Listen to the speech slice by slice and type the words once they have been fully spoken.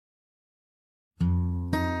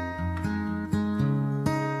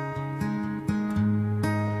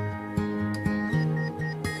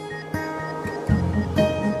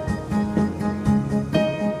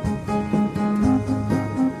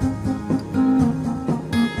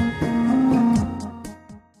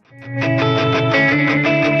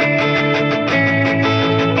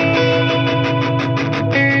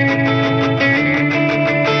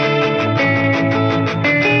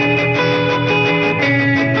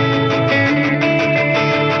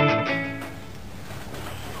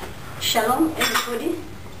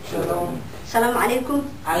Assalamu alaikum.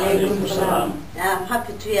 Alaikum salam. I'm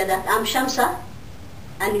happy to hear that. I'm Shamsa,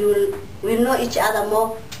 and we'll know each other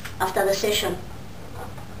more after the session.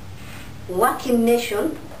 Working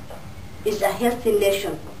nation is a healthy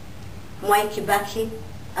nation. Mwai Kibaki,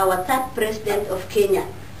 our third president of Kenya.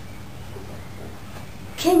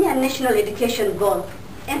 Kenya National Education Goal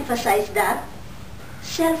emphasized that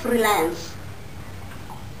self-reliance,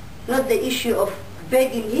 not the issue of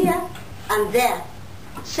begging here and there,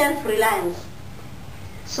 self-reliance.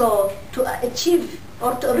 So to achieve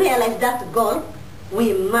or to realize that goal,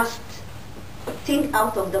 we must think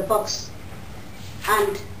out of the box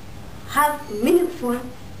and have meaningful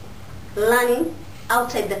learning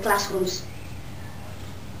outside the classrooms.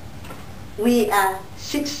 We are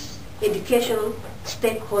 6 educational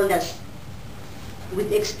stakeholders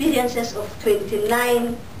with experiences of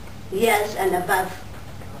 29 years and above.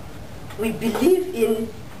 We believe in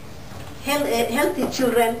healthy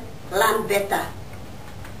children learn better.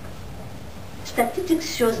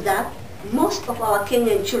 Statistics shows that most of our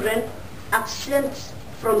Kenyan children absent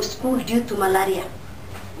from school due to malaria.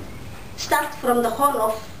 Start from the Horn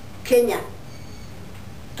of Kenya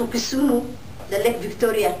to Kisumu, the Lake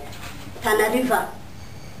Victoria, Tana River,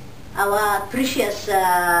 our precious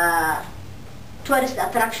tourist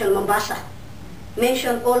attraction Mombasa,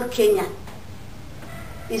 mention all Kenya,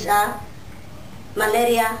 is a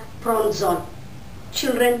malaria-prone zone.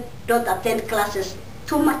 Children don't attend classes,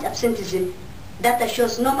 too much absenteeism. Data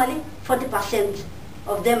shows normally 40%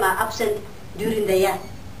 of them are absent during the year.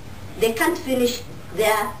 They can't finish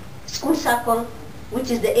their school cycle, which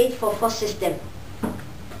is the 844 system.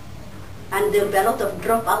 And there will be a lot of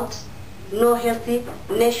dropouts, no healthy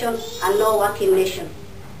nation and no working nation.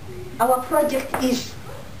 Our project is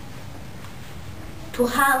to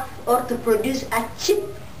have or to produce a cheap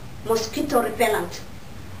mosquito repellent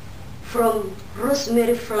from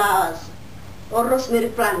rosemary flowers or rosemary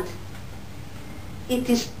plant. It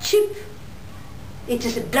is cheap, it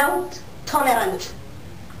is drought tolerant,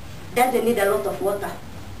 doesn't need a lot of water.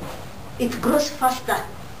 It grows faster.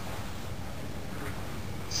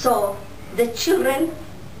 So the children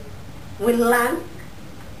will learn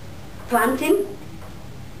planting.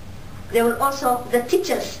 They will also, the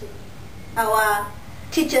teachers, our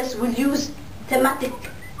teachers will use thematic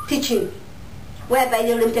teaching, whereby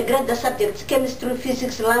they will integrate the subjects, chemistry,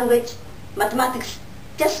 physics, language, mathematics,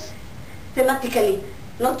 just thematically,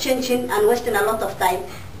 not changing and wasting a lot of time.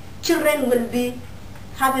 Children will be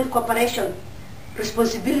having cooperation,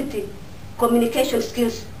 responsibility, communication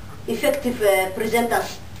skills, effective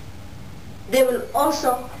presenters. They will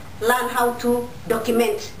also learn how to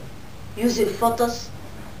document using photos,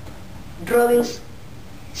 drawings,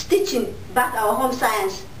 stitching back our home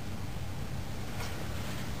science,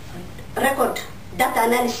 record, data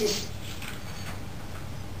analysis,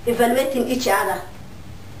 evaluating each other,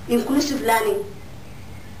 inclusive learning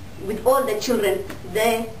with all the children,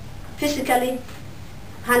 they physically,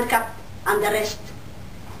 handicapped, and the rest.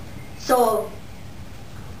 So,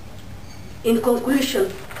 in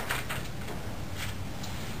conclusion,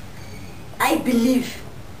 I believe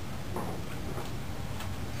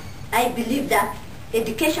that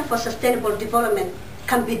education for sustainable development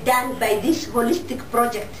can be done by this holistic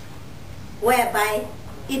project, whereby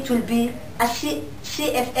it will be a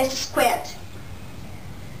CFS squared.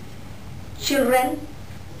 Children,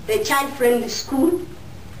 the child-friendly school,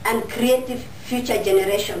 and creative future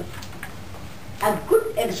generation. A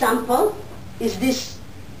good example is this.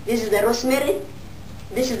 This is the rosemary.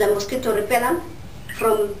 This is the mosquito repellent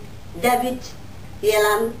from David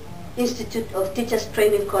Yelan Institute of Teachers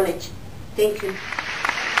Training College. Thank you.